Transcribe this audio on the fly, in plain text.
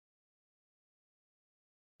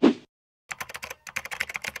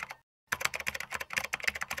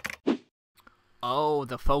Oh,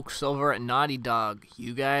 the folks over at Naughty Dog.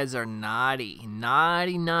 You guys are naughty.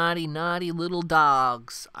 Naughty, naughty, naughty little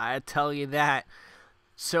dogs. I tell you that.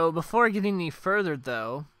 So before getting any further,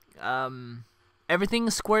 though, everything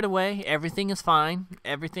is squared away. Everything is fine.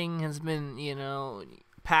 Everything has been,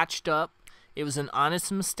 patched up. It was an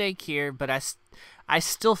honest mistake here, but I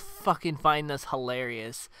still fucking find this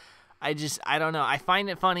hilarious. I don't know. I find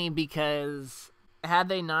it funny because had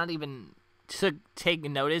they not even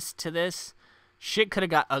taken notice to this, shit could have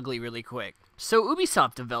got ugly really quick. So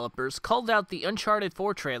Ubisoft developers called out the Uncharted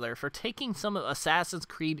 4 trailer for taking some of Assassin's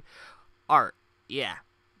Creed art. Yeah.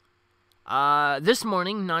 This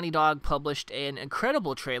morning, Naughty Dog published an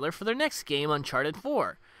incredible trailer for their next game, Uncharted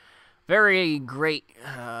 4. Very great,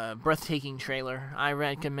 breathtaking trailer. I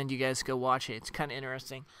recommend you guys go watch it. It's kind of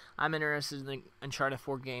interesting. I'm interested in the Uncharted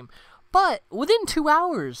 4 game. But within 2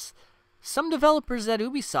 hours, some developers at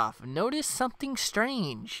Ubisoft noticed something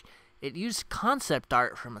strange. It used concept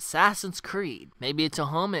art from Assassin's Creed. Maybe it's a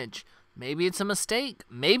homage. Maybe it's a mistake.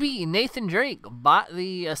 Maybe Nathan Drake bought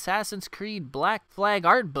the Assassin's Creed Black Flag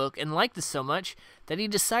art book and liked it so much that he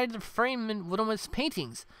decided to frame it in one of his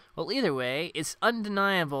paintings. Well, either way, it's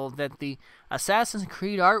undeniable that the Assassin's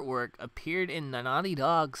Creed artwork appeared in the Naughty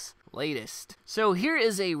Dog's latest. So here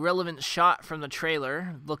is a relevant shot from the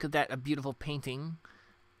trailer. Look at that, a beautiful painting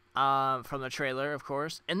from the trailer, of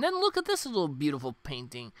course. And then look at this little beautiful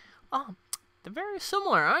painting. Oh, they're very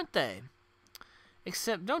similar, aren't they?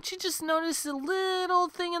 Except, don't you just notice the little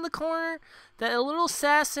thing in the corner? That little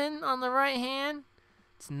assassin on the right hand?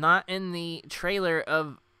 It's not in the trailer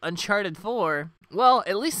of Uncharted 4. Well,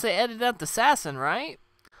 at least they edited out the assassin, right?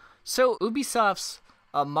 So, Ubisoft's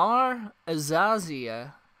Amar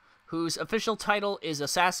Azazia, whose official title is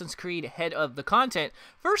Assassin's Creed Head of the Content,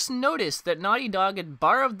 first noticed that Naughty Dog had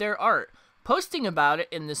borrowed their art, posting about it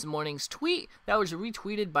in this morning's tweet that was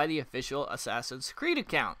retweeted by the official Assassin's Creed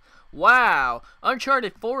account. Wow,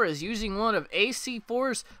 Uncharted 4 is using one of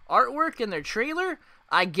AC4's artwork in their trailer?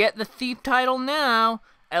 I get the thief title now.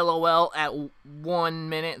 LOL at 1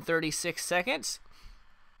 minute 36 seconds.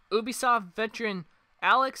 Ubisoft veteran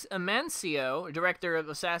Alex Amancio, director of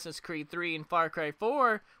Assassin's Creed 3 and Far Cry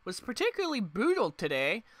 4, was particularly brutal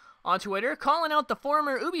today on Twitter, calling out the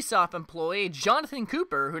former Ubisoft employee Jonathan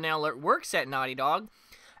Cooper, who now works at Naughty Dog.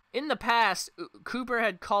 In the past, Cooper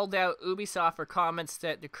had called out Ubisoft for comments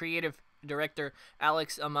that the creative director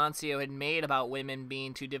Alex Amancio had made about women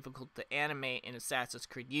being too difficult to animate in Assassin's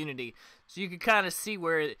Creed Unity. So you can kind of see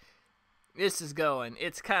where this is going.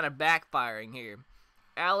 It's kind of backfiring here.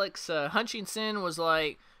 Alex Hutchinson was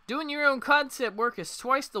like, doing your own concept work is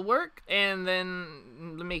twice the work, and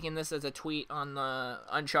then making this as a tweet on the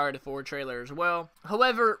Uncharted 4 trailer as well.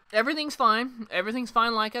 However, everything's fine. Everything's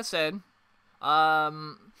fine, like I said.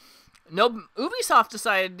 No, Ubisoft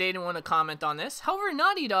decided they didn't want to comment on this. However,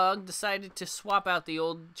 Naughty Dog decided to swap out the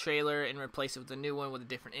old trailer and replace it with a new one with a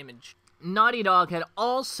different image. Naughty Dog had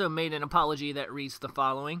also made an apology that reads the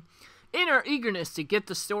following. In our eagerness to get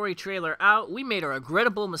the story trailer out, we made a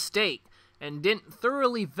regrettable mistake and didn't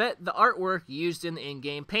thoroughly vet the artwork used in the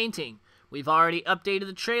in-game painting. We've already updated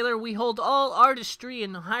the trailer. We hold all artistry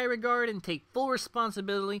in high regard and take full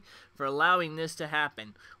responsibility for allowing this to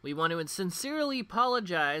happen. We want to sincerely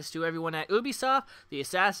apologize to everyone at Ubisoft, the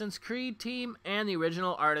Assassin's Creed team, and the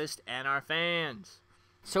original artist and our fans.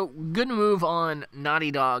 So, good move on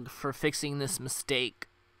Naughty Dog for fixing this mistake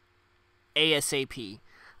ASAP.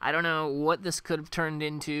 I don't know what this could have turned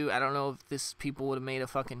into. I don't know if this people would have made a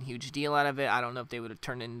fucking huge deal out of it. I don't know if they would have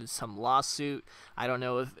turned into some lawsuit. I don't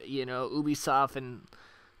know if, Ubisoft and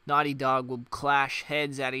Naughty Dog will clash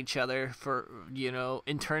heads at each other for,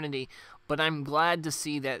 eternity. But I'm glad to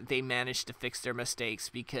see that they managed to fix their mistakes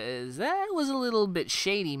because that was a little bit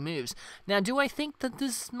shady moves. Now, do I think that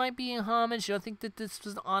this might be a homage? Do I think that this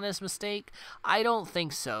was an honest mistake? I don't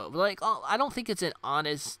think so. I don't think it's an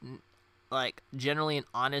honest... generally an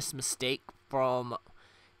honest mistake from,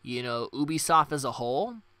 Ubisoft as a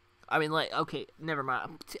whole. I mean, okay, never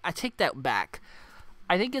mind. I take that back.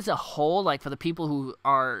 I think as a whole, for the people who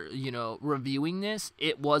are, reviewing this,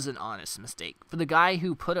 it was an honest mistake. For the guy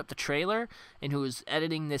who put up the trailer and who was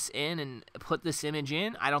editing this in and put this image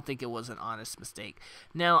in, I don't think it was an honest mistake.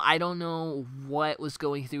 Now, I don't know what was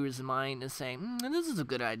going through his mind and saying, this is a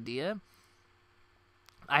good idea.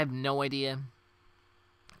 I have no idea.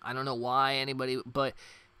 I don't know why anybody, but,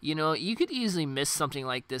 you could easily miss something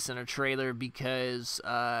like this in a trailer because,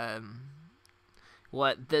 I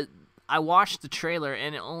watched the trailer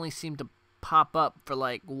and it only seemed to pop up for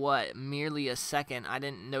like, what, merely a second. I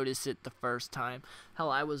didn't notice it the first time. Hell,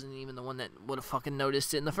 I wasn't even the one that would have fucking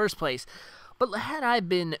noticed it in the first place. But had I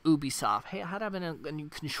been Ubisoft, hey, had I been in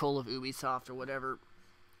control of Ubisoft or whatever,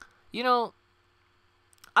 you know,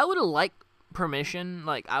 I would have liked permission.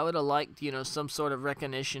 Like, I would have liked, you know, some sort of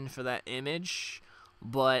recognition for that image.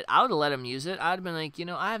 But I would have let him use it. I'd have been like, you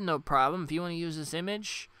know, I have no problem. If you want to use this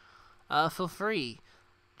image, feel free.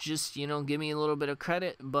 Just, you know, give me a little bit of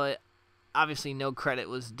credit. But obviously no credit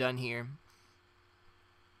was done here.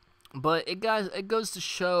 But it goes to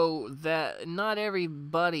show that not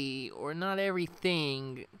everybody or not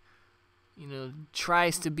everything, you know,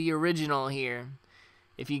 tries to be original here,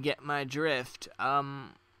 if you get my drift.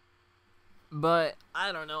 But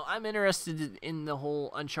I don't know. I'm interested in the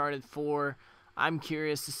whole Uncharted 4. I'm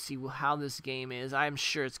curious to see how this game is. I'm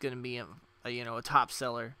sure it's going to be a top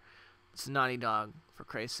seller. It's Naughty Dog, for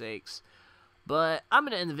Christ's sakes. But I'm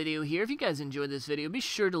going to end the video here. If you guys enjoyed this video, be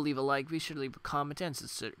sure to leave a like, be sure to leave a comment, and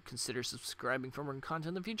consider subscribing for more content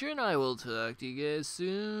in the future. And I will talk to you guys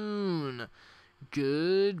soon.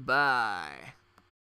 Goodbye.